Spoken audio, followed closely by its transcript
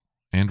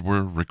And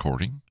we're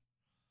recording.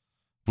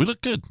 We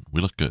look good.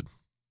 We look good.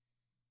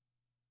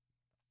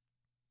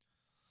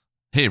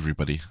 Hey,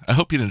 everybody. I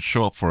hope you didn't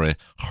show up for a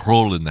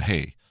hole in the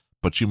hay,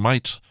 but you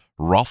might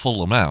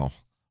ruffle a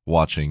mouth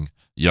watching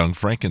Young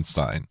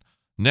Frankenstein.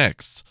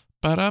 Next,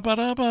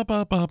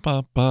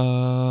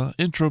 ba-da-ba-da-ba-ba-ba-ba,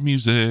 intro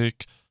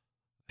music.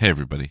 Hey,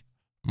 everybody.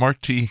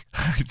 Mark T.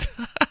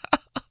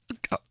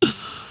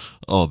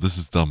 Oh, this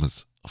is dumb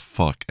as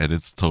fuck, and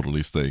it's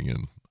totally staying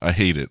in. I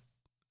hate it.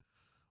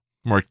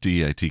 Mark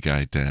D, IT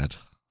guy, dad,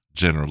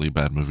 generally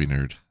bad movie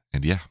nerd.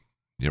 And yeah,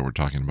 we're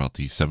talking about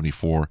the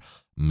 74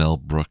 Mel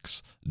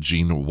Brooks,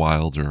 Gene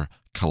Wilder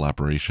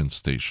collaboration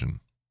station,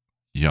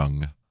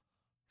 Young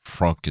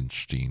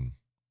Frankenstein.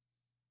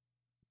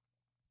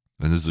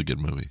 And this is a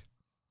good movie.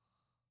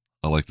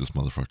 I like this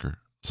motherfucker.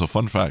 So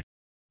fun fact,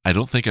 I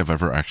don't think I've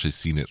ever actually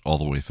seen it all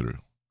the way through.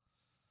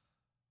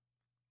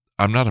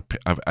 I'm not a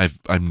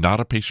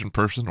patient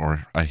person,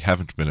 or I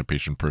haven't been a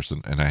patient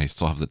person, and I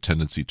still have the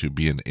tendency to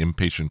be an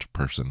impatient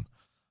person.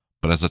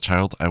 But as a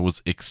child, I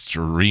was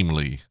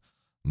extremely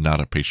not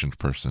a patient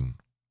person.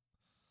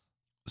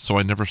 So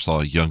I never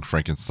saw Young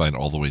Frankenstein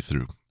all the way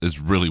through,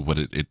 is really what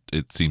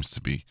it seems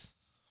to be.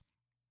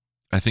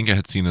 I think I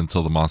had seen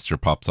Until the Monster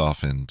Pops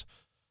Off and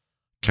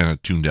kind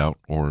of tuned out,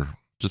 or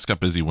just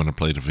got busy when I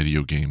played a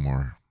video game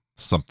or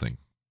something.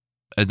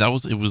 And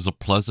it was a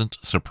pleasant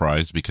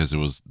surprise because it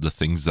was the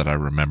things that I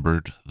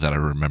remembered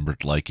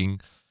liking.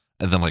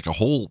 And then like a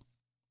whole,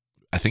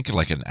 I think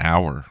like an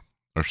hour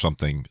or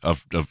something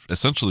of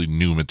essentially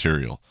new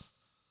material.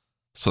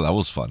 So that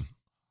was fun.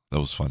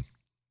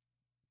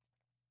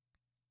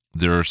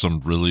 There are some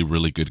really,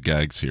 really good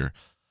gags here.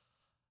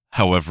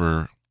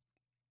 However,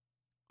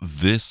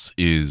 this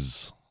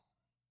is,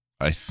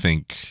 I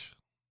think,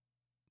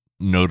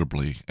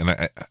 notably,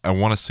 and I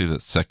want to say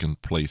that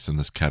second place in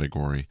this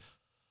category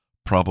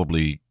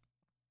probably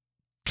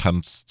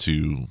comes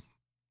to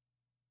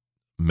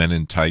Men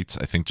in Tights,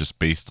 I think, just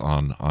based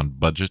on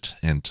budget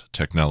and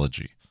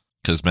technology.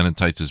 Because Men in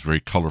Tights is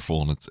very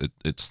colorful and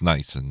it's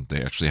nice, and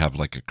they actually have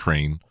like a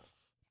crane.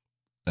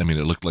 I mean,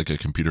 it looked like a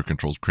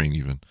computer-controlled crane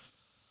even.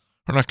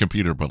 Or not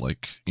computer, but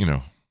like,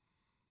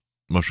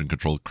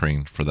 motion-controlled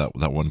crane for that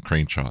one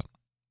crane shot.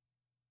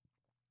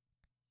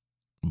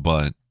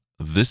 But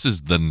this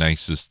is the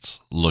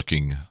nicest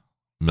looking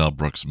Mel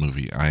Brooks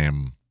movie. I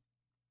am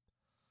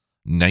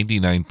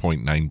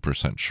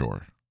 99.9%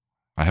 sure.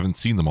 I haven't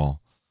seen them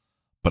all,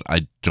 but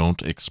I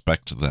don't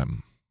expect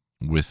them,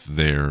 with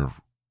their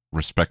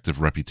respective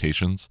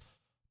reputations,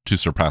 to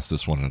surpass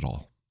this one at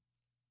all.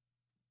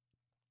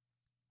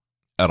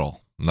 At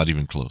all. Not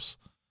even close.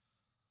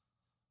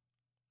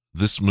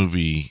 This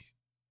movie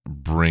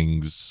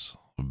brings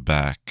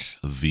back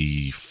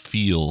the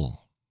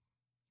feel,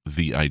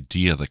 the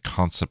idea, the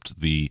concept,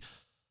 the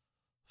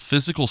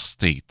physical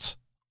state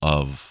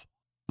of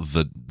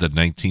the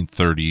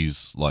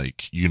 1930s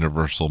like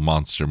Universal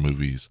monster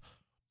movies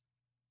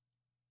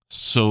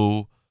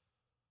so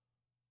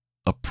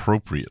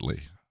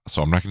appropriately.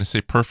 So I'm not going to say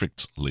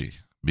perfectly,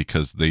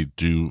 because they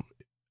do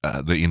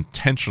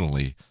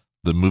the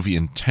movie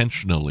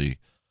intentionally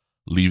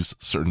leaves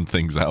certain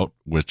things out,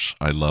 which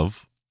I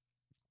love,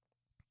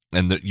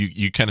 and that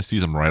you kind of see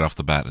them right off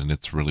the bat, and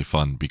it's really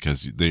fun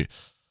because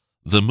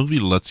the movie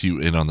lets you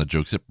in on the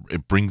jokes.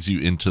 It brings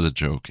you into the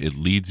joke. It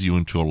leads you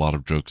into a lot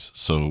of jokes,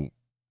 so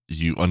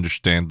you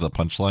understand the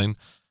punchline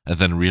and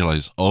then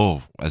realize,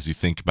 oh, as you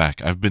think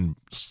back, I've been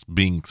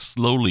being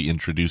slowly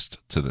introduced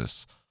to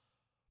this.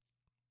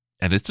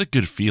 And it's a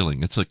good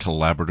feeling. It's a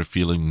collaborative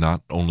feeling,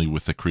 not only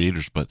with the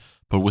creators, but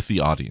with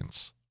the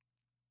audience.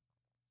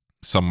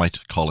 Some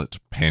might call it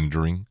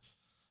pandering,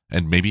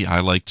 and maybe I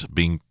liked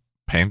being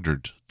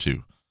pandered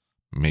to.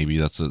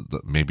 Maybe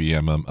maybe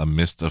I'm a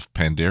mist of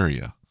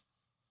Pandaria.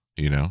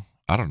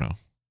 I don't know.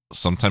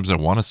 Sometimes I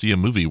want to see a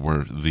movie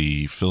where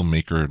the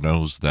filmmaker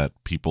knows that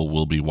people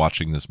will be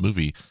watching this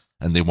movie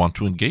and they want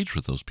to engage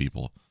with those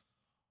people.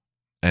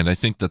 And I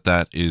think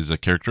that is a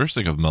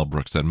characteristic of Mel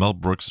Brooks, that Mel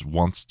Brooks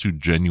wants to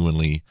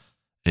genuinely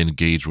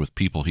engage with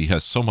people. He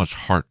has so much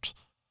heart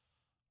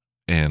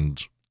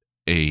and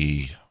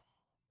a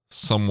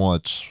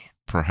somewhat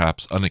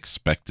perhaps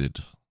unexpected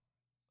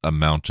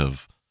amount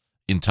of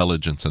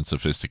intelligence and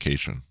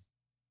sophistication.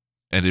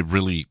 And it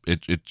really,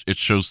 it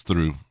shows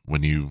through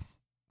when you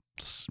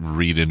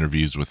read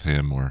interviews with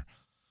him or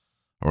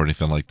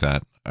anything like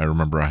that. I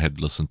remember I had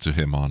listened to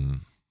him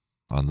on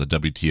the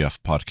WTF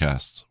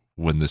podcast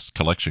when this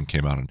collection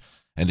came out,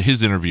 and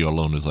his interview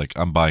alone is like,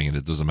 I'm buying it.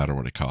 It doesn't matter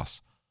what it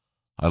costs.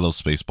 I love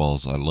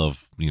Spaceballs. I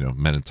love,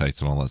 Men in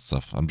Tights and all that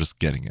stuff. I'm just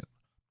getting it.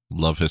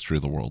 Love History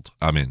of the World.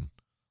 I'm in.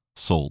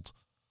 Sold.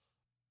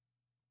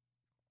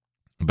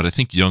 But I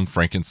think Young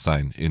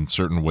Frankenstein in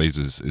certain ways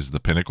is the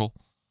pinnacle.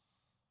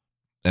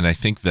 And I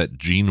think that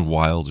Gene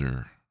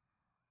Wilder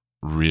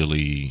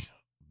really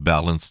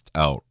balanced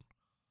out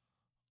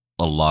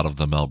a lot of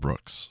the Mel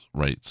Brooks,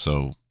 right?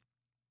 So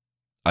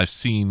I've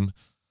seen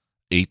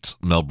 8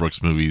 Mel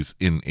Brooks movies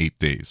in 8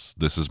 days.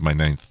 This is my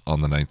 9th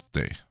on the 9th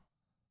day.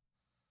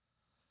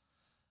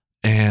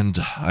 And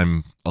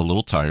I'm a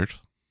little tired,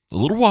 a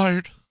little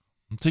wired,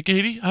 Take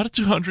 80 out of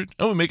 200.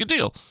 Oh, make a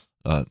deal.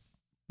 Uh,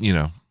 you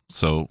know,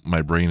 so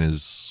my brain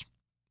is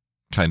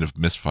kind of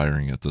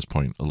misfiring at this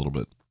point a little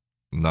bit.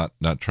 Not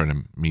trying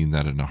to mean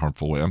that in a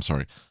harmful way. I'm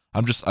sorry.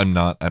 I'm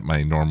not at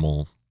my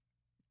normal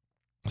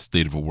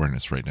state of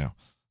awareness right now.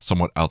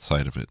 Somewhat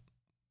outside of it.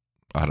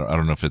 I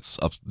don't know if it's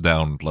up,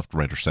 down, left,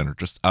 right, or center.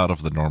 Just out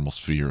of the normal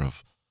sphere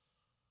of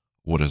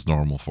what is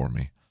normal for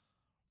me.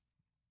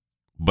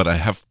 But I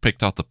have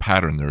picked out the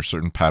pattern. There are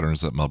certain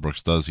patterns that Mel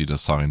Brooks does. He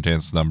does song and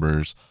dance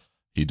numbers.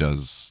 He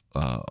does,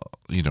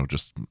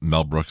 just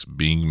Mel Brooks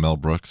being Mel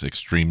Brooks,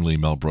 extremely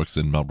Mel Brooks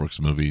in Mel Brooks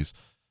movies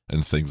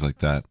and things like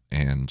that.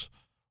 And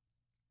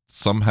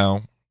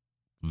somehow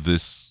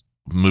this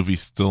movie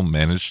still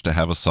managed to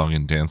have a song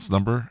and dance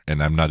number,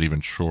 and I'm not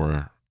even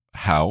sure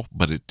how,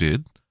 but it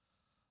did.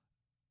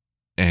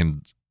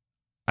 And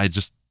I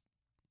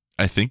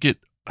think it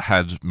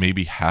had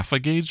maybe half a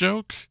gay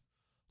joke,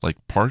 like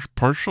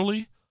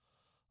partially.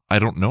 I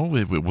don't know.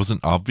 It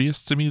wasn't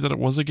obvious to me that it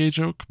was a gay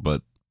joke,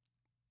 but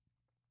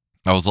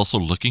I was also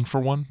looking for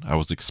one. I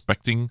was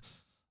expecting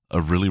a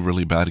really,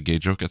 really bad gay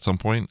joke at some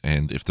point,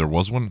 and if there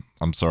was one,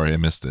 I'm sorry, I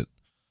missed it.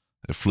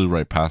 It flew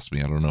right past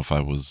me. I don't know if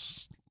I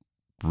was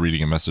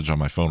reading a message on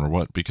my phone or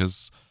what,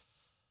 because,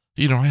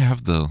 I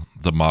have the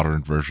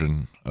modern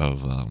version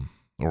of,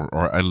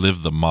 or I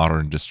live the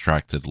modern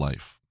distracted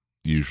life,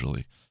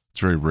 usually. It's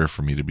very rare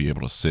for me to be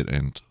able to sit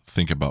and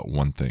think about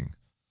one thing,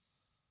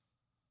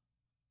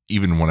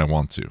 even when I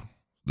want to.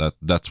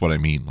 That's what I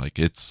mean. Like,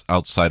 it's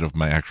outside of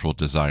my actual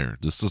desire.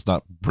 This does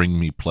not bring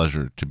me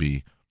pleasure to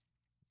be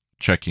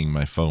checking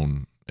my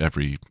phone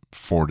every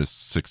 4 to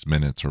 6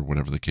 minutes or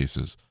whatever the case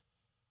is.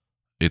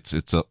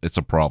 It's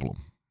a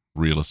problem,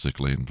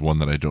 realistically, and one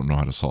that I don't know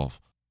how to solve.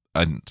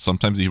 And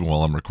sometimes even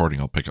while I'm recording,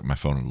 I'll pick up my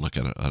phone and look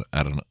at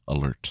an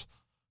alert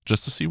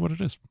just to see what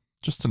it is,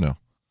 just to know.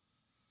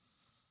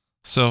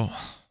 So,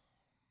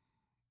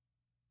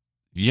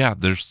 yeah,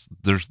 there's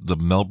the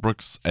Mel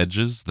Brooks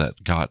edges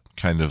that got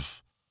kind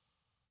of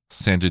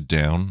sanded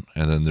down,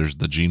 and then there's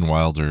the Gene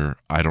Wilder,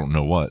 I don't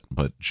know what,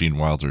 but Gene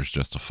Wilder's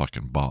just a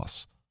fucking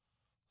boss.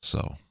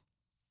 So,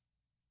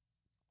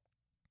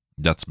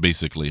 that's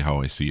basically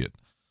how I see it.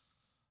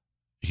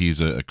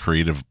 He's a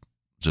creative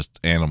just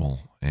animal,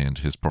 and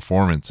his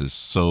performance is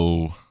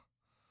so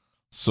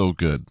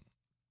good.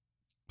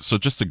 So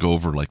just to go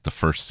over like the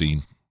first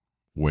scene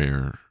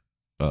where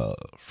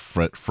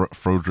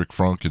Frederick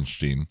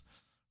Frankenstein,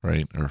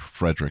 right, or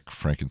Frederick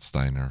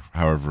Frankenstein, or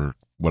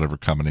whatever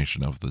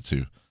combination of the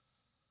two,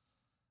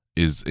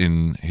 is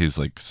in his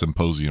like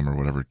symposium or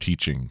whatever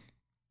teaching,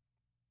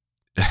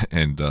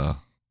 and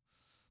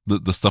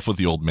the stuff with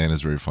the old man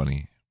is very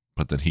funny,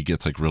 but then he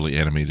gets like really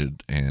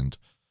animated, and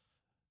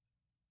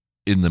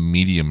in the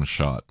medium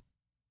shot,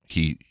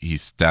 he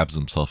stabs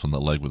himself in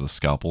the leg with a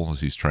scalpel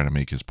as he's trying to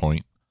make his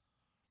point.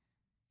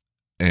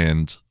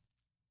 And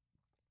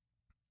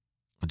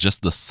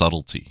just the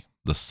subtlety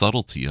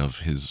of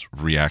his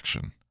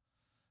reaction,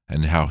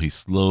 and how he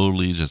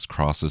slowly just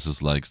crosses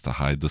his legs to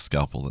hide the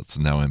scalpel that's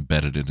now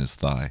embedded in his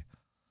thigh,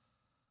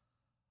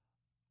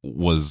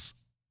 was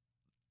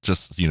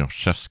just,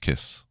 chef's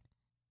kiss.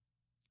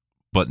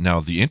 But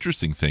now the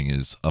interesting thing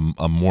is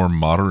a more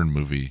modern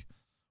movie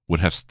would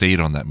have stayed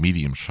on that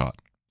medium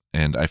shot.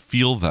 And I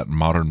feel that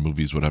modern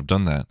movies would have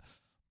done that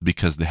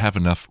because they have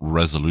enough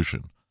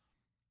resolution.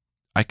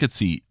 I could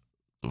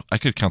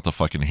count the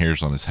fucking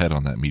hairs on his head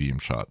on that medium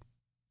shot.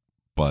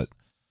 But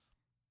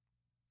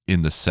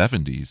in the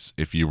 70s,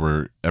 if you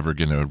were ever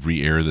going to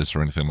re-air this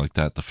or anything like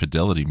that, the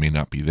fidelity may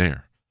not be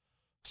there.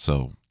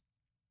 So,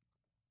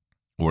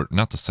 or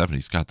not the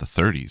 70s, God, the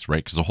 30s,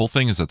 right? Because the whole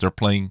thing is that they're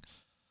playing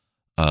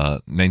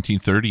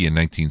 1930 and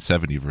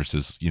 1970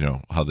 versus,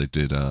 how they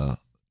did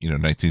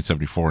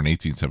 1974 and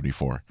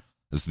 1874.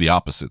 It's the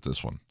opposite,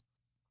 this one.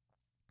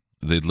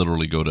 They'd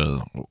literally go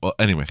to, well,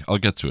 anyway, I'll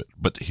get to it.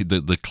 But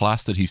the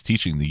class that he's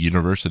teaching, the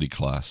university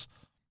class,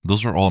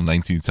 those are all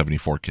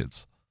 1974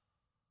 kids.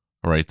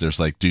 All right, there's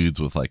like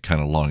dudes with like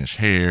kind of longish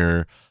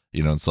hair,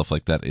 and stuff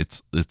like that.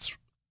 It's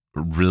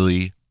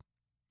really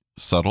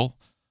subtle.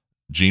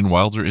 Gene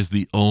Wilder is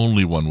the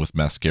only one with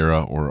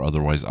mascara or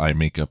otherwise eye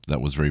makeup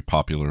that was very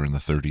popular in the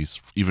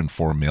 30s, even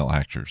for male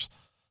actors.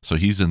 So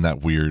he's in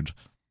that weird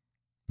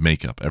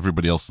makeup.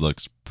 Everybody else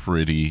looks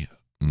pretty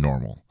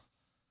normal.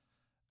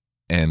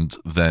 And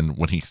then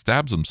when he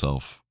stabs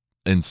himself,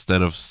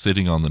 instead of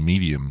sitting on the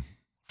medium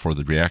for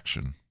the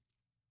reaction,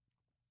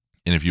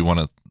 and if you want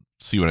to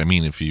see what I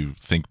mean, if you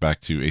think back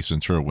to Ace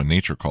Ventura, When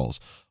Nature Calls,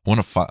 one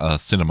of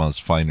cinema's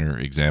finer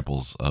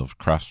examples of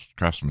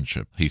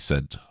craftsmanship, he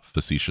said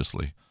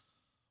facetiously,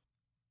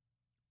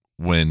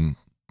 when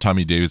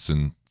Tommy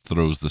Davidson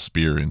throws the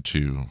spear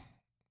into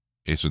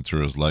Ace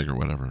Ventura's leg or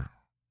whatever,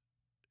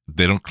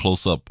 they don't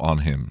close up on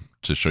him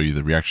to show you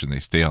the reaction. They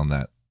stay on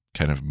that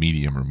kind of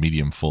medium or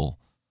medium full,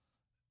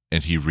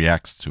 and he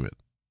reacts to it.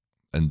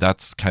 And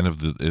that's kind of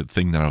the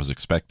thing that I was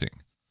expecting.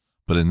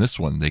 But in this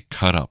one, they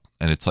cut up,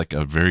 and it's like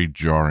a very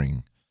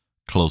jarring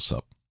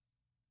close-up.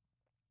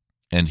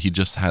 And he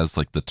just has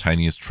like the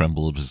tiniest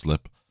tremble of his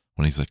lip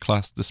when he's like,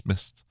 class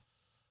dismissed.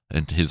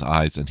 and his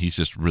eyes, and he's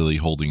just really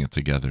holding it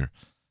together.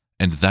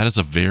 And that is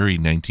a very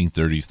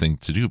 1930s thing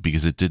to do,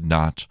 because it did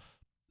not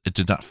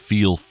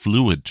feel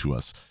fluid to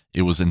us.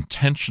 It was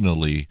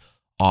intentionally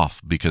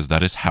off, because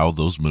that is how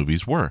those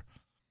movies were.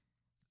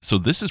 So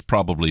this is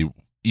probably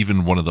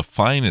even one of the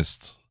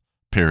finest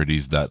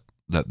parodies that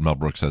Mel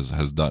Brooks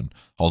has done.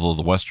 Although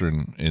the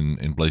Western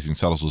in Blazing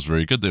Saddles was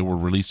very good, they were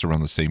released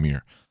around the same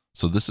year.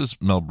 So this is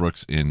Mel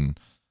Brooks and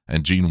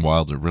Gene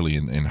Wilder really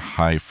in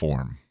high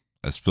form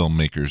as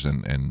filmmakers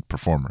and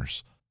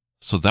performers.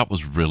 So that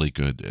was really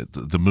good.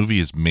 The movie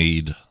is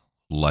made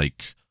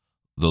like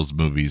those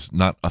movies,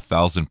 not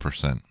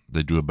 1,000%.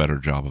 They do a better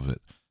job of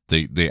it.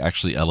 They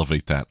actually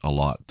elevate that a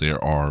lot.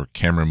 There are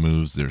camera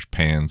moves, there's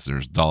pans,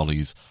 there's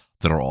dollies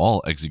that are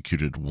all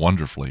executed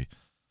wonderfully.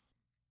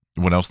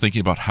 When I was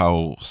thinking about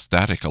how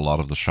static a lot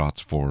of the shots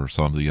for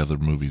some of the other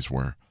movies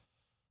were,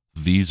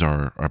 these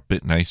are a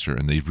bit nicer,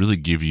 and they really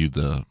give you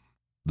the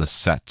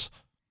set.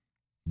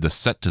 The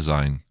set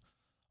design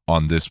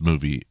on this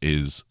movie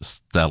is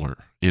stellar.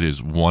 It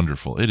is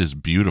wonderful. It is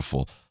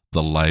beautiful.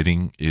 The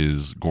lighting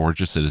is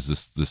gorgeous. It is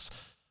this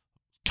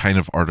kind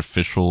of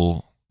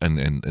artificial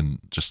and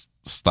just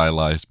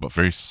stylized, but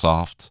very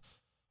soft.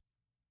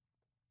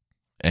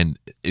 And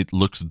it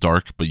looks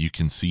dark, but you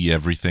can see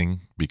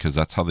everything, because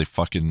that's how they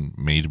fucking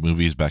made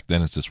movies back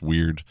then. It's this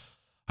weird,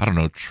 I don't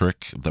know,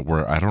 trick that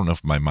where I don't know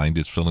if my mind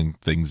is filling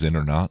things in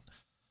or not,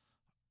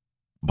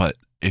 but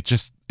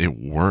it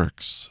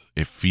works.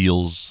 It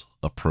feels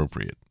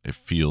appropriate. It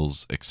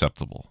feels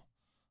acceptable.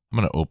 I'm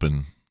going to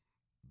open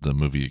the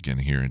movie again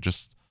here and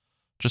just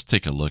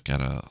take a look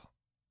at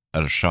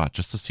a shot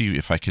just to see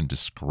if I can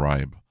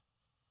describe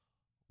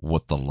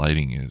what the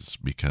lighting is,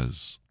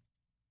 because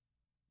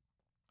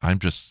I'm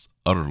just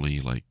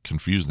utterly like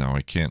confused now.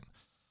 I can't.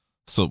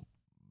 So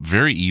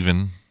very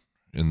even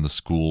in the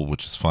school,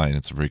 which is fine.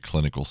 It's a very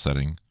clinical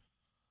setting,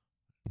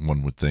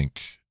 one would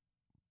think,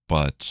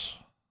 but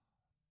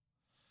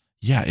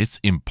yeah, it's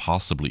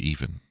impossibly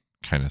even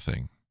kind of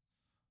thing.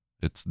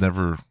 It's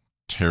never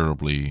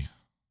terribly,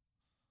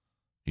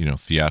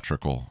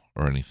 theatrical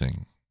or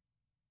anything.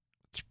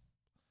 It's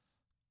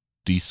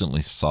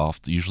decently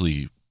soft,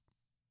 usually.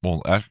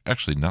 Well,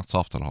 actually not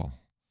soft at all.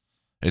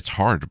 It's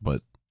hard,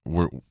 but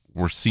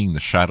we're seeing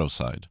the shadow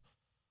side.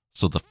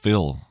 So the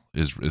fill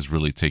is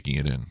really taking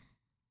it in.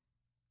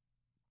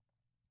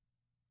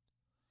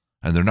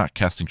 And they're not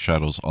casting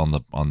shadows on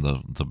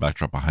the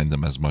backdrop behind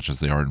them as much as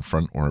they are in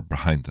front or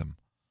behind them.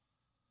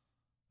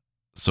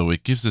 So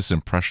it gives this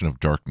impression of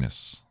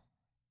darkness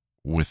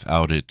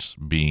without it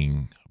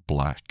being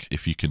black,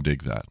 if you can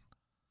dig that.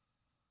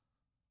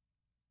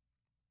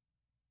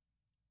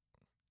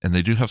 And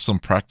they do have some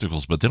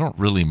practicals, but they don't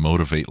really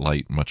motivate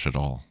light much at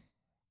all.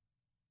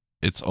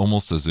 It's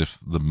almost as if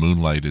the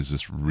moonlight is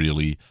this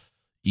really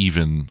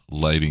even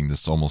lighting,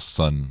 this almost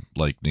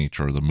sun-like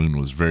nature, or the moon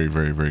was very,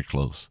 very, very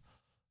close,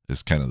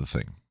 is kind of the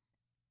thing.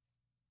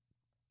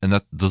 And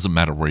that doesn't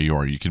matter where you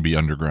are. You can be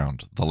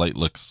underground. The light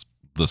looks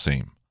the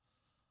same.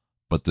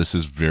 But this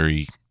is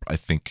very, I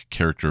think,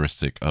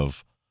 characteristic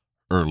of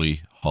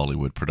early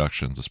Hollywood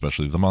productions,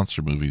 especially the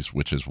monster movies,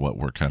 which is what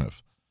we're kind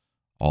of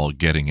all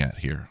getting at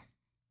here.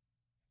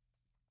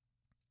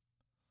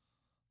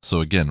 So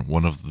again,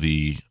 one of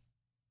the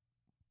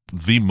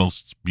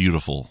most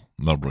beautiful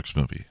Mel Brooks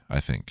movie, I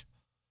think.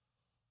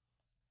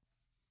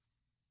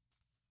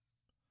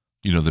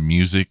 The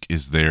music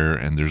is there,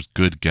 and there's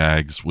good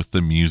gags with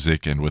the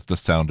music and with the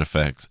sound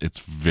effects. It's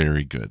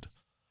very good.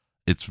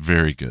 It's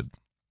very good.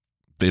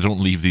 They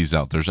don't leave these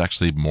out. There's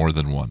actually more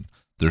than one.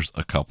 There's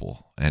a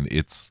couple, and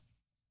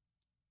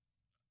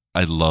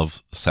I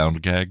love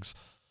sound gags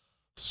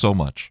so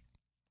much.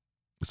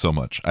 So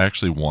much. I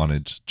actually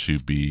wanted to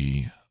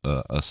be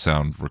a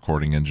sound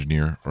recording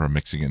engineer or a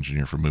mixing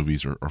engineer for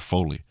movies or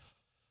Foley,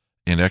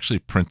 and actually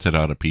printed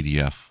out a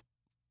PDF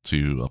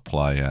to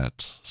apply at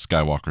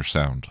Skywalker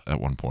Sound at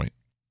one point.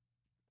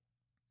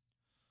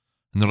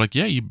 And they're like,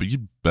 yeah, you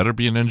better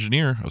be an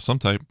engineer of some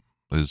type,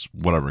 is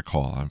what I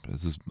recall.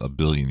 This is a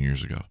billion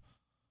years ago.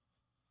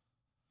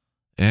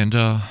 And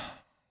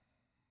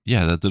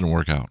yeah, that didn't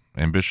work out.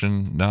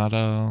 Ambition, not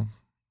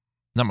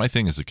my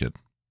thing as a kid.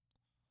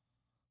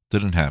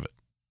 Didn't have it.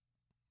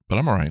 But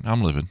I'm all right.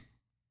 I'm living.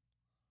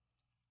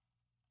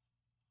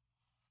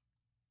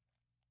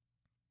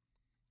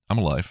 I'm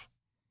alive.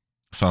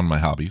 Found my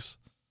hobbies.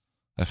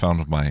 I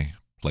found my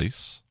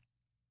place.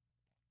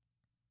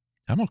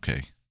 I'm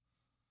okay.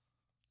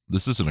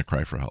 This isn't a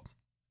cry for help.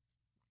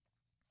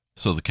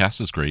 So the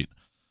cast is great.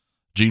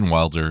 Gene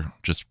Wilder,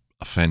 just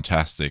a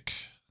fantastic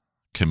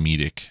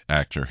comedic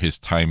actor. His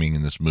timing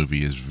in this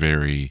movie is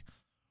very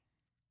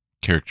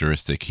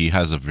characteristic. He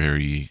has a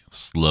very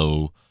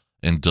slow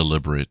and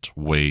deliberate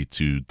way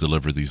to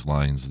deliver these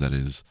lines that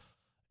is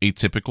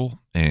atypical,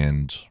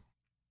 and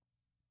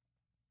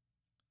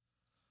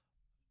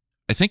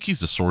I think he's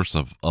the source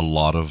of a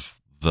lot of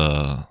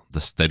the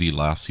steady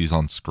laughs. He's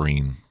on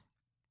screen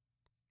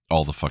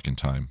all the fucking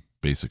time,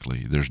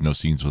 basically. There's no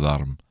scenes without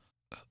him.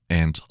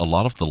 And a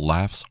lot of the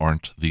laughs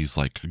aren't these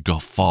like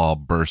guffaw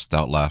burst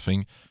out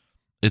laughing.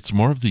 It's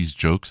more of these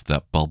jokes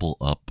that bubble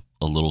up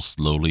a little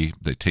slowly.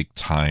 They take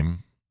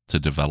time to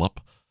develop.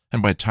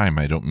 And by time,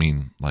 I don't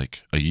mean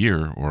like a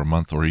year or a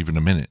month or even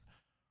a minute.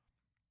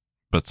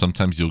 But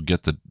sometimes you'll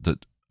get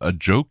a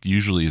joke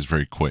usually is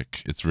very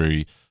quick. It's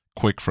very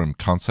quick from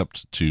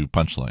concept to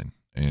punchline.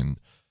 And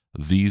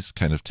these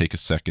kind of take a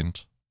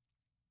second.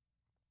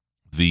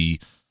 The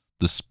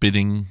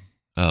spitting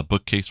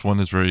bookcase one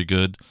is very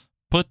good.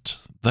 Put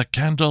the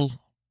candle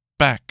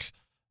back,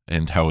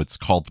 and how it's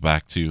called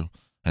back to,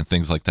 and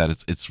things like that.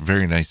 It's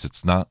very nice.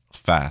 It's not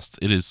fast.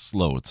 It is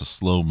slow. It's a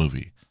slow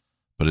movie,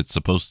 but it's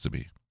supposed to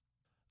be.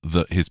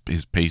 His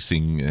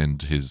pacing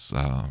and his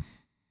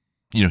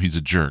he's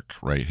a jerk,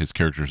 right? His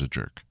character's a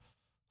jerk,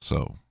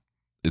 so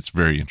it's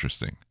very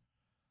interesting.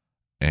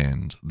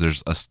 And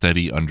there's a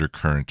steady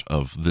undercurrent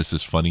of this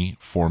is funny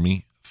for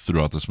me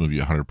throughout this movie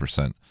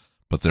 100%.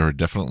 But there are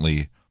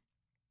definitely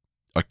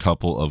a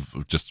couple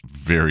of just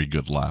very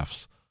good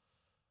laughs.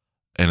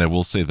 And I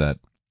will say that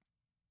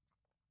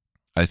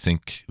I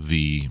think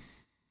the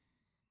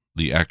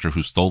actor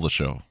who stole the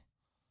show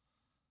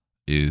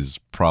is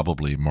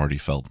probably Marty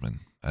Feldman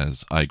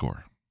as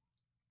Igor.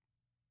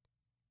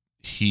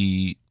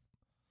 Marty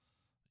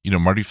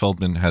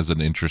Feldman has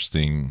an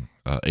interesting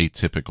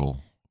atypical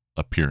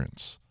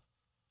appearance,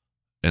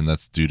 and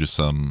that's due to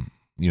some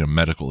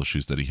medical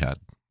issues that he had,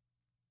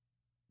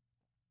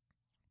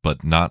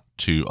 but not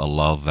to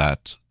allow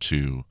that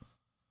to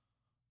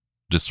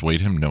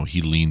dissuade him. No,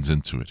 he leans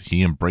into it.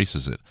 He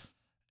embraces it,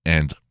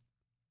 and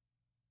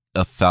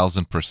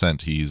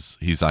 1,000%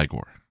 he's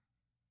Igor.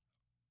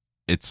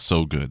 It's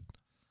so good,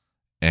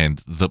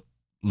 and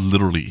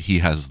literally he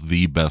has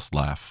the best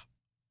laugh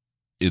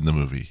in the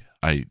movie.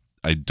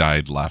 I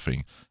died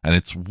laughing, and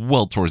it's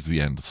well towards the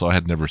end, so I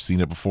had never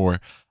seen it before.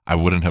 I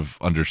wouldn't have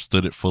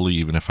understood it fully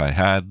even if I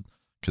had,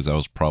 because I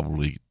was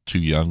probably too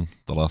young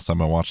the last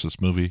time I watched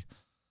this movie.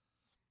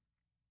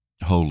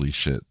 Holy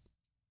shit.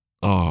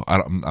 Oh,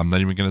 I'm not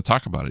even going to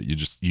talk about it.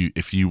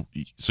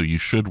 You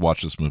should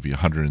watch this movie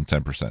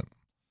 110%.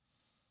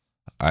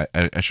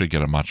 I should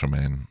get a Macho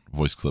Man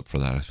voice clip for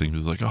that. I think it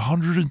was like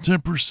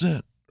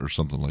 110% or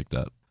something like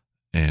that.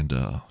 And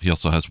he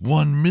also has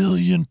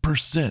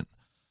 1,000,000%.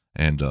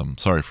 And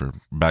sorry for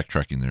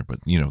backtracking there, but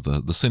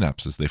the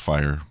synapses, they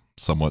fire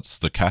somewhat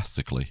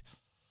stochastically.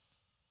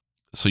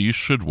 So you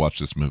should watch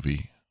this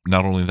movie.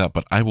 Not only that,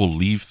 but I will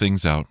leave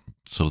things out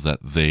so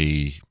that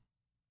they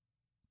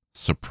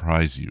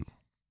surprise you,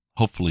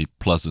 hopefully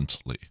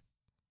pleasantly.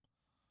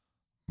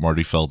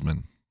 Marty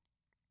Feldman.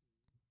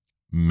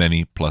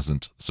 Many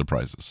pleasant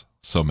surprises.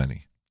 So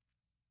many.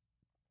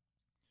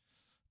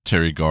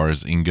 Terry Garr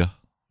as Inga.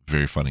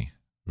 Very funny.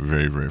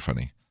 Very, very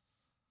funny.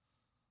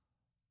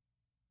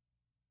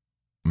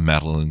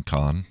 Madeline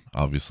Kahn,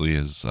 obviously,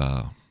 is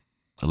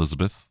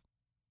Elizabeth.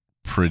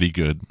 Pretty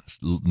good.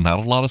 Not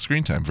a lot of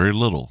screen time. Very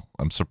little.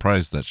 I'm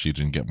surprised that she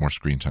didn't get more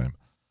screen time.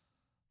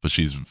 But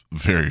she's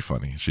very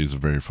funny. She's a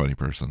very funny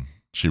person.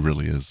 She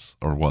really is.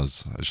 Or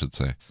was, I should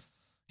say.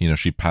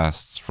 She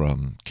passed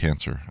from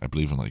cancer, I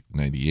believe in like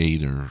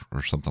 98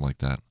 or something like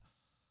that.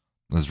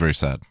 It's very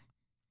sad.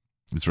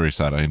 It's very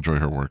sad. I enjoy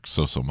her work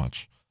so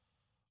much.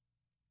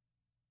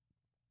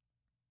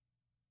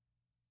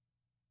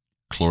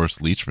 Cloris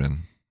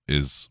Leachman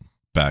is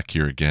back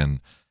here again.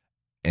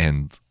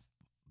 And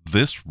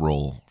this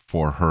role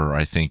for her,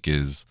 I think,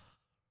 is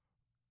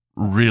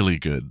really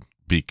good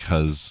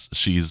because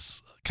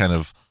she's kind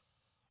of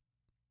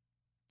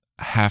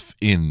half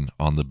in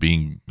on the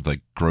being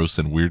like gross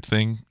and weird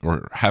thing,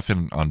 or half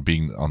in on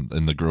being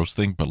in the gross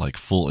thing, but like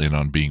full in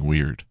on being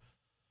weird.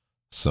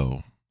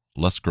 So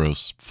less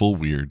gross, full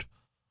weird.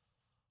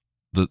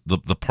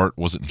 The part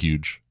wasn't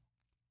huge,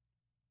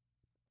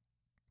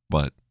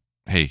 but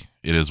hey,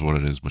 it is what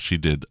it is. But she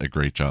did a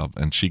great job,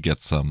 and she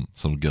gets some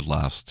good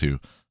laughs too.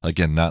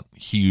 Again, not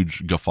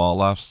huge guffaw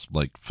laughs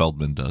like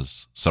Feldman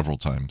does several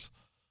times,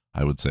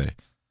 I would say,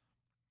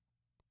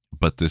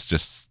 but this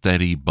just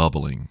steady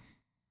bubbling,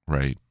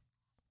 right?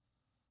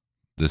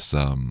 This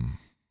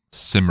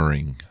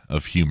simmering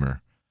of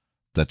humor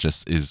that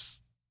just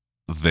is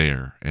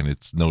there, and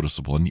it's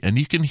noticeable, and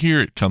you can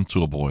hear it come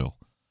to a boil,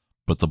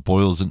 but the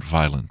boil isn't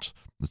violent.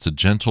 It's a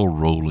gentle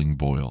rolling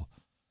boil,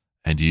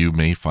 and you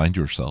may find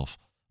yourself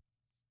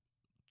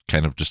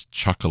kind of just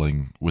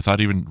chuckling without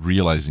even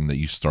realizing that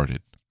you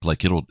started.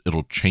 Like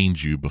it'll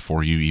change you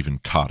before you even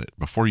caught it,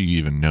 before you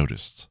even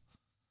noticed.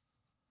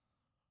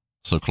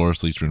 So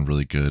Cloris Leachman,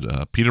 really good.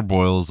 Peter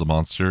Boyle is the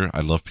monster.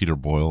 I love Peter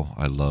Boyle.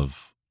 I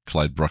love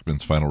Clyde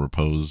Bruckman's Final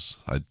Repose.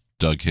 I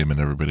dug him, and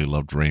everybody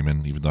loved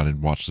Raymond, even though I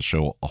didn't watch the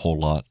show a whole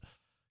lot.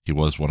 He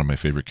was one of my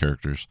favorite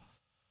characters.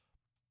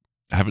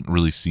 I haven't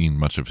really seen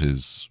much of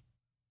his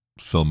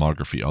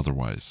filmography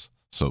otherwise.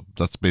 So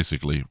that's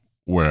basically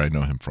where I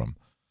know him from.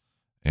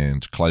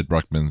 And Clyde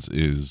Bruckman's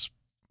is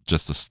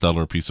just a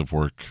stellar piece of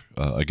work,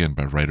 again,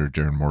 by writer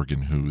Darren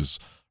Morgan, who's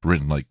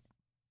written like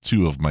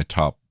two of my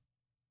top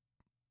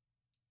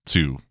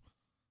 2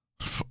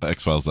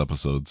 X-Files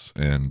episodes.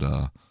 And,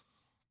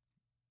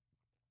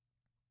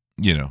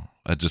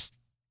 I just,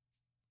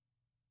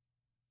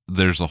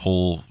 there's a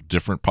whole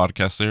different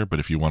podcast there, but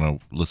if you want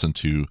to listen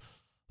to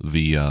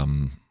the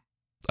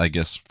I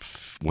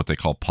guess what they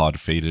call Pod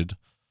Faded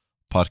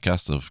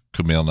podcast of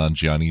Kumail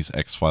Nanjiani's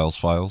X-Files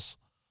files,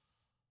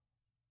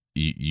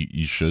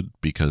 you should,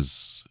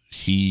 because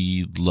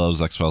he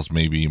loves X-Files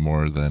maybe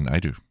more than I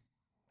do.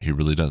 He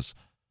really does.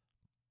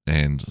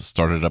 And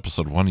started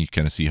episode 1, you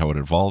kind of see how it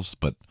evolves,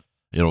 but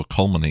it'll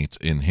culminate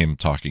in him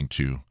talking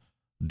to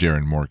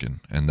Darren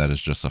Morgan, and that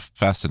is just a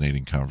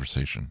fascinating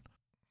conversation.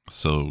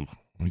 So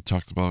we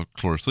talked about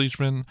Cloris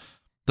Leachman.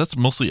 That's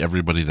mostly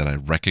everybody that I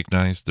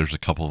recognize. There's a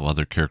couple of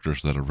other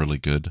characters that are really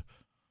good.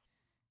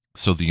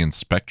 So the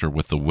inspector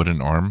with the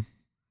wooden arm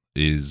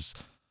is,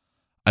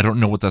 I don't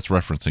know what that's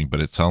referencing,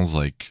 but it sounds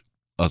like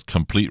a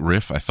complete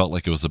riff. I felt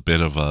like it was a bit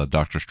of a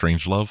Doctor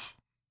Strangelove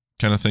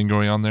kind of thing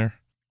going on there.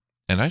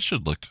 And I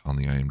should look on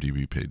the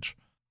IMDb page.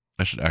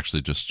 I should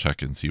actually just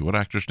check and see what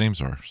actors'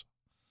 names are.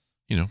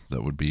 You know,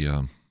 that would be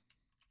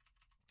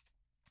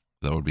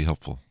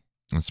helpful.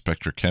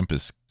 Inspector Kemp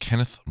is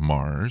Kenneth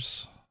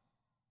Mars.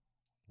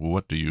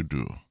 What do you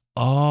do?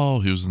 Oh,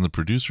 he was in the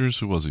producers.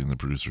 Who was he in the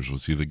producers?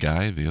 Was he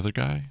the other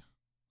guy?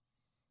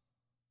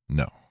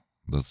 No,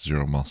 that's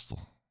Zero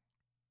Mustel.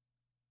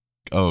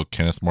 Oh,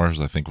 Kenneth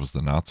Mars, I think, was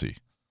the Nazi.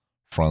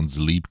 Franz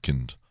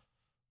Liebkind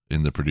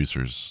in the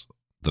producers,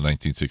 the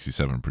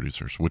 1967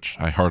 producers, which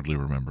I hardly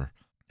remember.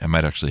 I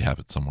might actually have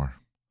it somewhere.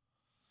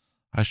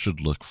 I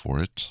should look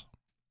for it.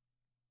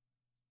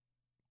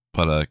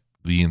 But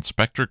the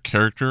inspector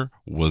character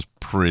was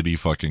pretty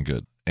fucking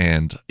good.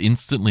 And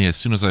instantly, as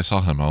soon as I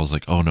saw him, I was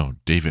like, oh no,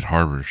 David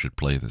Harbour should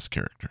play this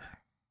character.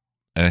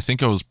 And I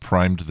think I was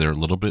primed there a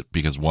little bit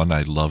because, one,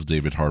 I love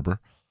David Harbour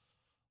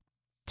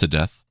to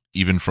death.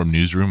 Even from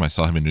Newsroom, I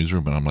saw him in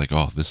Newsroom, and I'm like,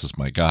 oh, this is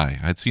my guy.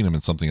 I'd seen him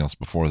in something else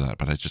before that,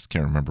 but I just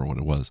can't remember what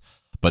it was.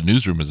 But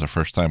Newsroom is the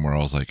first time where I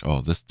was like,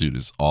 oh, this dude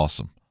is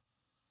awesome.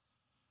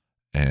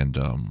 And,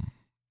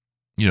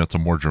 you know, it's a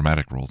more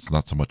dramatic role. It's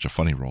not so much a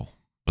funny role.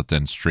 But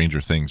then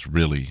Stranger Things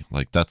really,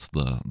 like, that's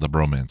the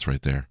bromance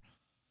right there.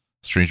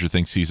 Stranger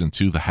Things season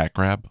 2, the hat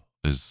grab,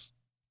 is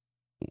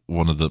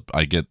one of the,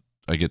 I get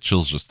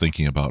chills just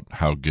thinking about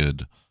how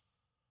good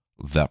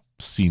that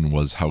scene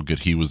was, how good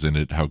he was in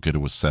it, how good it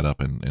was set up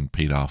and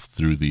paid off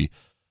through the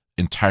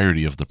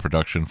entirety of the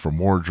production, from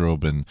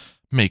wardrobe and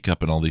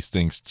makeup and all these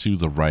things to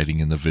the writing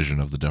and the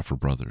vision of the Duffer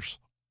Brothers.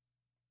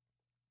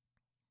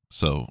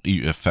 So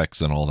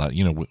effects and all that,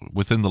 you know,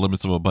 within the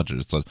limits of a budget.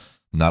 It's a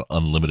not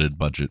unlimited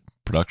budget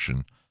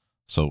production.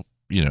 So,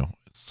 you know,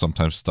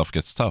 sometimes stuff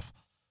gets tough.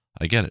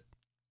 I get it.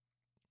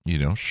 You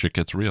know, shit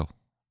gets real.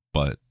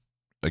 But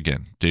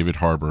again, David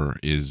Harbour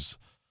is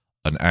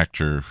an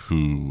actor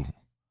who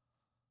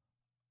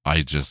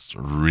I just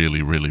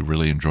really, really,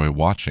 really enjoy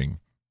watching.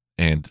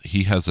 And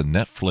he has a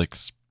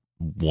Netflix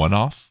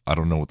one-off. I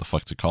don't know what the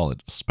fuck to call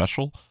it.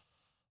 Special,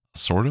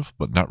 sort of,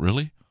 but not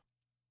really.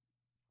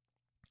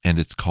 And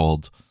it's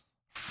called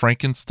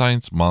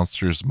Frankenstein's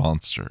Monsters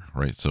Monster,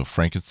 right? So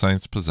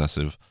Frankenstein's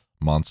possessive,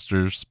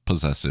 monsters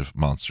possessive,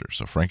 monster.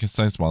 So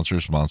Frankenstein's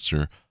Monsters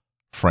Monster,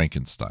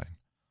 Frankenstein.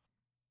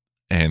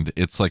 And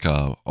it's like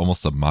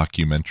almost a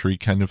mockumentary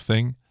kind of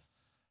thing.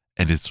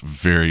 And it's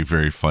very,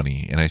 very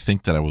funny. And I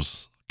think that I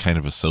was kind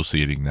of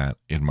associating that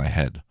in my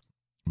head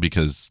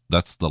because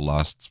that's the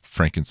last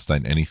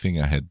Frankenstein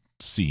anything I had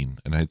seen.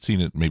 And I had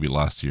seen it maybe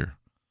last year.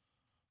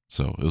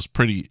 So it was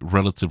pretty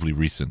relatively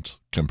recent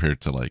compared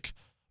to like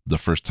the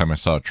first time I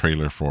saw a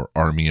trailer for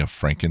Army of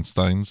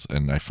Frankensteins.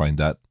 And I find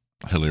that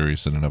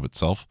hilarious in and of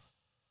itself.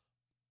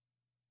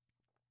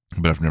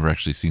 But I've never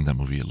actually seen that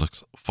movie. It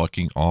looks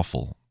fucking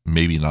awful.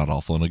 Maybe not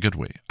awful in a good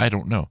way. I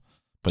don't know.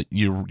 But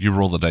you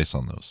roll the dice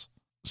on those.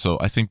 So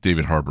I think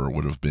David Harbour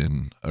would have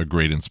been a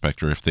great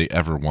inspector if they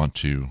ever want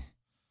to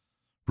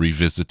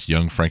revisit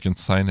Young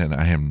Frankenstein. And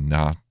I am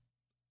not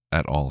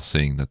at all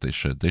saying that they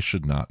should. They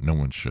should not. No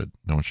one should.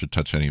 No one should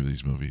touch any of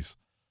these movies.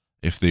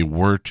 If they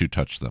were to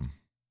touch them,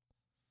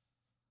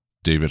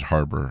 David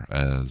Harbour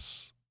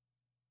as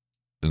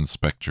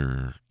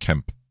Inspector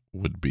Kemp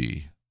would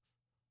be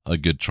a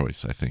good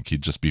choice, I think.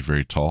 He'd just be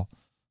very tall.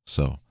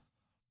 So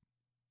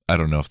I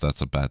don't know if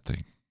that's a bad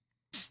thing.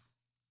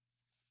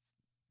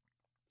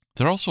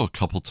 There are also a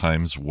couple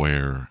times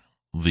where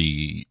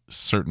the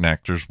certain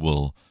actors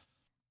will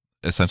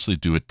essentially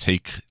do a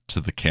take to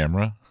the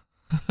camera.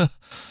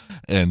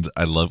 And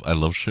I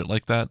love shit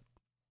like that.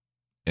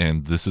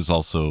 And this is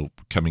also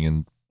coming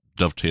in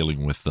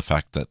dovetailing with the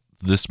fact that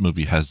this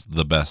movie has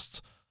the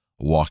best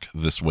walk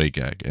this way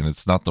gag. And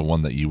it's not the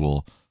one that you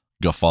will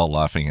guffaw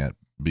laughing at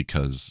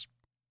because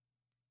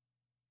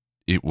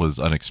it was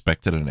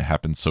unexpected and it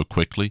happened so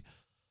quickly.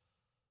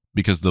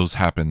 Because those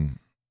happen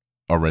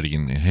already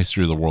in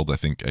history of the world. I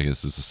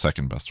guess is the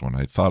second best one.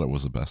 I thought it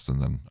was the best,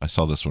 and then I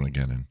saw this one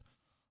again, and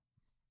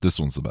this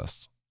one's the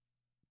best.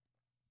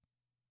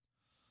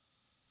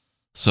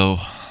 So,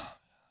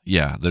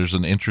 yeah, there's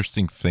an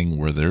interesting thing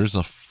where there's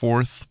a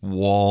fourth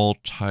wall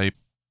type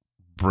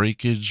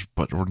breakage,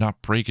 or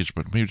not breakage,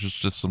 but maybe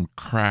just some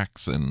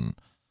cracks and,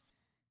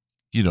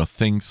 you know,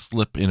 things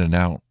slip in and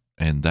out.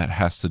 And that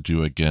has to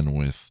do again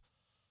with,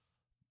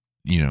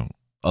 you know,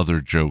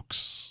 other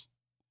jokes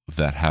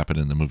that happen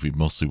in the movie,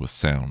 mostly with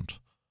sound.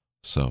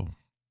 So,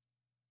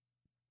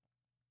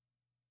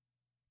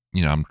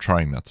 I'm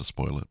trying not to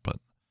spoil it, but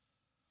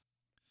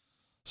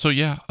so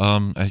yeah,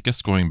 I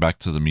guess going back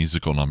to the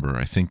musical number,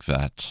 I think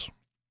that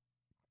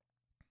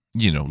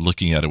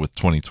looking at it with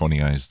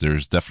 2020 eyes,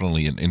 there's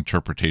definitely an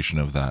interpretation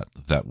of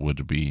that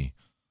would be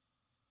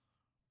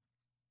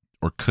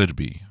or could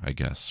be, I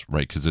guess,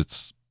 right?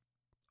 Because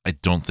I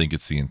don't think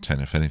it's the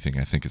intent. If anything,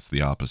 I think it's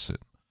the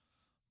opposite.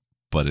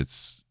 But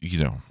it's,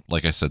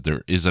 like I said,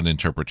 there is an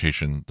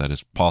interpretation that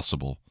is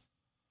possible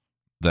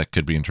that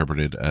could be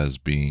interpreted as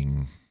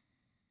being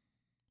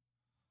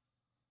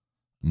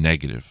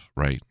negative,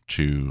 right,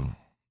 to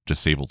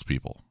disabled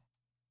people.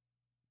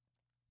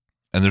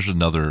 And there's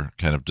another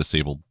kind of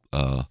disabled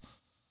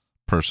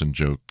person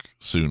joke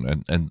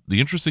soon. And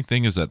the interesting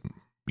thing is that,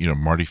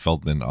 Marty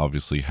Feldman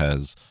obviously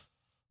has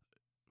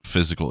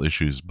physical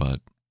issues, but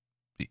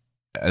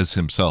as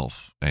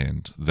himself,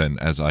 and then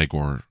as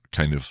Igor,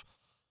 kind of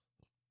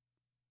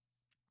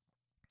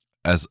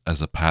as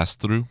a pass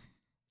through,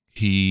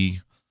 he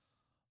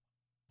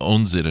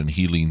owns it and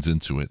he leans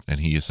into it, and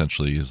he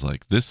essentially is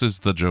like, this is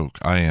the joke,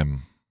 I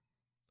am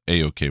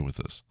A-okay with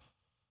this,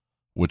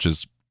 which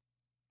is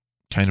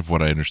kind of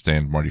what I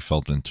understand Marty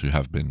Feldman to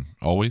have been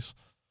always.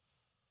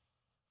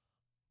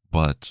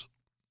 But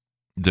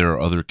there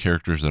are other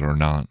characters that are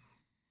not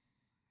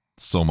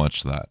so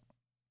much that.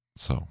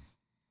 So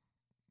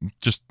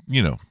just,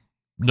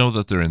 know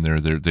that they're in there.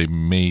 They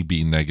may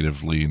be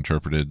negatively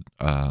interpreted.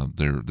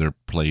 They're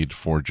played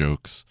for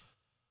jokes.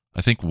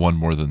 I think one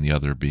more than the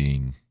other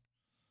being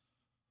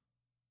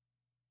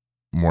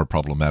more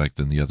problematic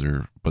than the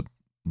other. But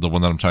the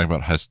one that I'm talking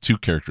about has two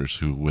characters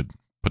who would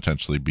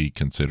potentially be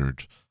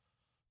considered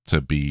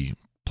to be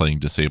playing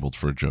disabled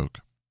for a joke.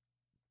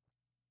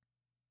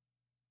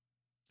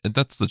 And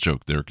that's the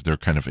joke. Their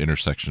kind of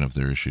intersection of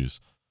their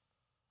issues.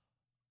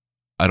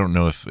 I don't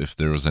know if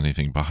there was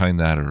anything behind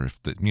that, or if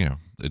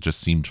it just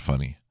seemed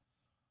funny.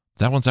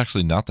 That one's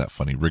actually not that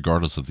funny,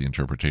 regardless of the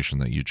interpretation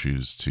that you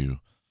choose to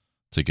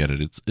get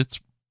it. It's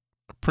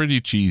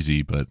pretty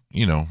cheesy, but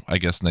I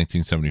guess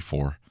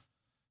 1974.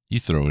 You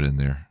throw it in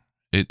there.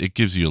 It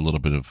gives you a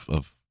little bit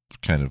of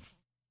kind of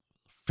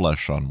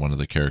flesh on one of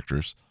the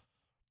characters.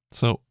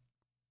 So,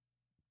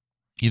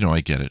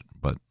 I get it,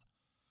 but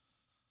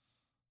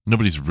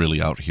nobody's really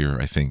out here,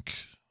 I think,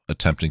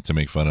 attempting to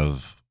make fun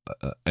of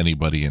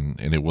anybody, and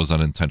it was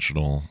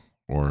unintentional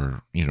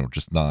or,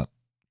 just not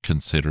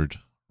considered,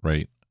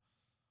 right?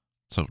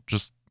 So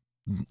just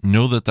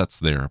know that that's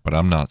there, but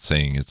I'm not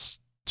saying it's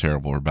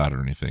terrible or bad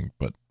or anything.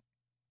 But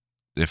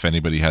if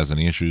anybody has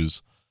any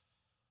issues,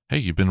 hey,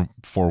 you've been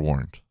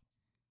forewarned.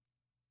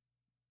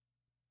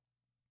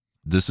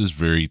 This is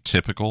very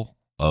typical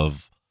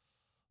of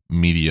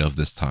media of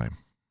this time.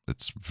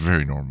 It's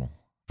very normal,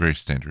 very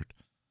standard.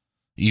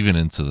 Even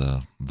into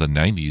the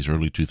 90s,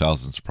 early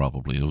 2000s,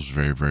 probably, it was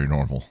very, very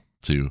normal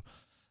to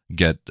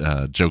get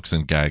jokes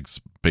and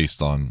gags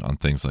based on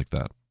things like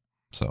that.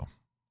 So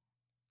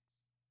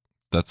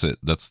that's it.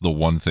 That's the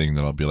one thing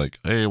that I'll be like,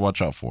 hey,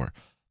 watch out for.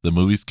 The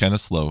movie's kind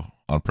of slow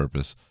on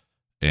purpose.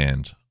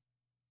 And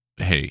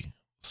hey,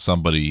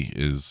 somebody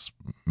is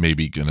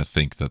maybe going to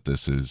think that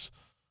this is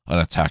an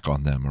attack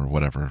on them or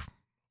whatever.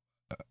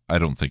 I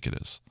don't think it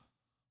is.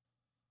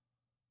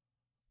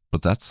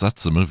 But that's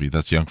the movie.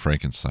 That's Young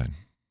Frankenstein.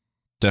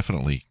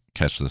 Definitely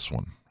catch this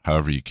one,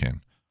 however you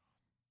can.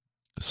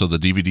 So the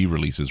DVD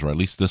releases, or at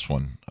least this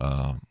one,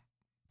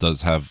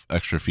 does have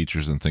extra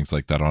features and things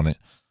like that on it.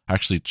 I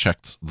actually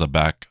checked the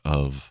back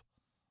of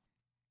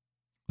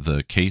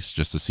the case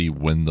just to see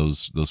when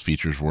those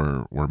features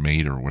were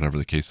made or whatever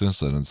the case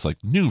is, and it's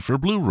like new for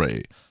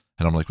Blu-ray.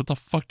 And I'm like, what the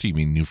fuck do you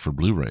mean new for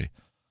Blu-ray?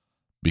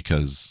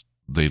 Because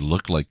they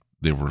look like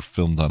they were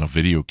filmed on a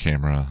video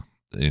camera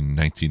in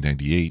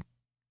 1998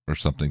 or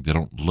something. They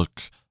don't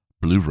look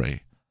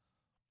Blu-ray.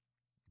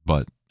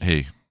 But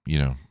hey,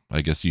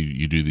 I guess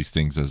you do these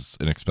things as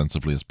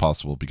inexpensively as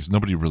possible because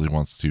nobody really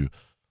wants to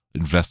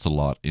invest a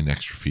lot in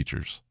extra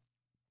features.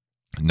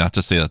 Not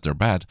to say that they're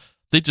bad.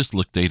 They just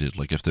look dated,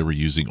 like if they were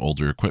using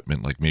older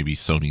equipment, like maybe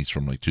Sony's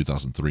from like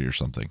 2003 or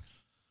something.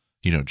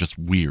 Just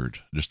weird,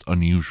 just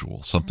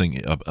unusual.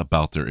 Something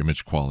about their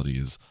image quality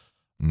is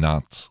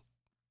not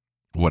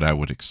what I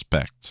would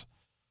expect.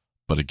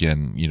 But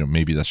again,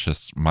 maybe that's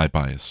just my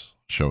bias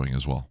showing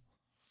as well.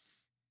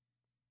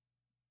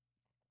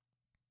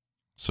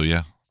 So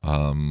yeah,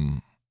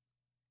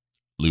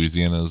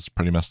 Louisiana's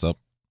pretty messed up.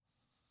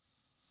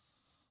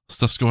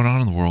 Stuff's going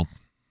on in the world.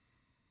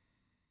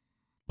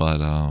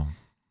 But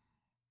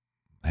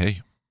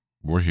hey,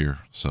 we're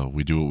here, so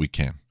we do what we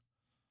can.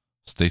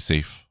 Stay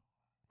safe.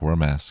 Wear a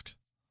mask.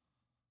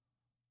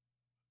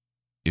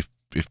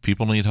 If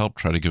people need help,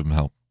 try to give them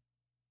help.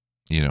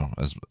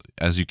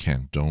 As you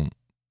can. Don't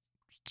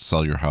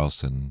sell your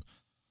house and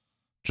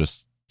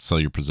just sell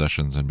your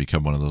possessions and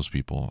become one of those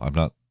people. I'm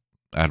not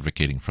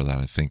advocating for that.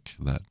 I think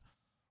that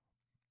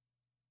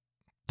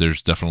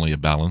there's definitely a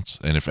balance,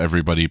 and if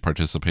everybody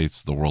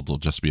participates, the world will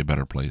just be a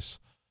better place.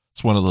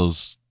 It's one of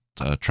those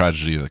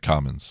tragedy of the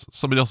commons.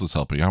 Somebody else is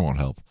helping. I won't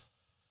help.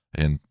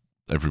 And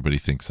everybody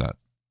thinks that.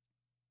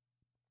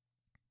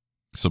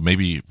 So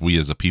maybe we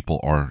as a people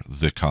are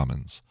the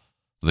commons,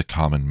 the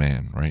common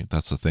man, right?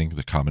 That's the thing,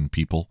 the common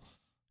people,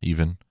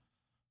 even.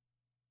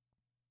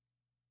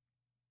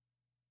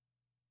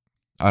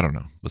 I don't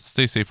know. But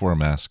stay safe, wear a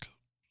mask.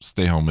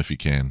 Stay home if you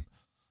can.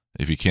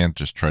 If you can't,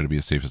 just try to be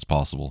as safe as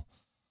possible.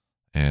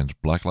 And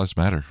Black Lives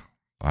Matter.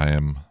 I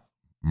am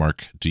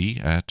Mark D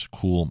at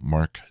Cool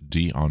Mark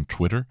D on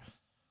Twitter.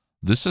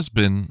 This has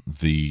been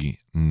the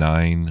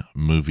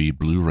 9-movie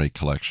Blu-ray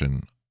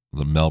collection,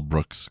 the Mel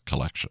Brooks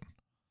collection.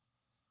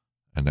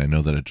 And I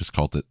know that I just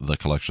called it the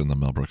collection, the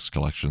Mel Brooks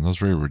collection. That's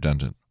very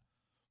redundant.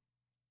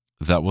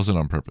 That wasn't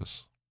on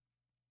purpose.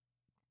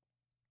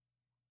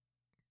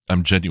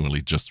 I'm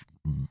genuinely just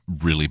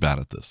really bad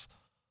at this.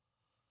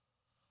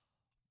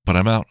 But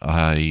I'm out.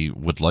 I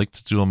would like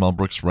to do a Mel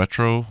Brooks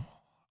retro.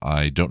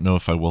 I don't know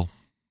if I will.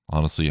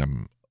 Honestly,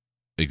 I'm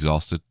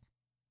exhausted.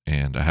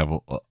 And I have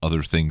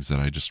other things that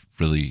I just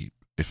really,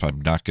 if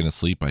I'm not going to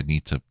sleep, I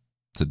need to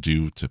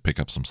do to pick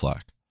up some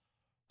slack.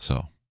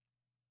 So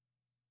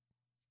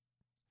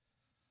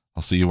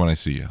I'll see you when I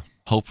see you.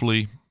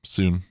 Hopefully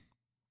soon,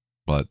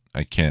 but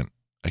I can't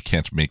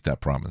make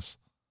that promise.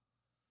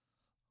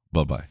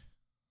 Bye-bye.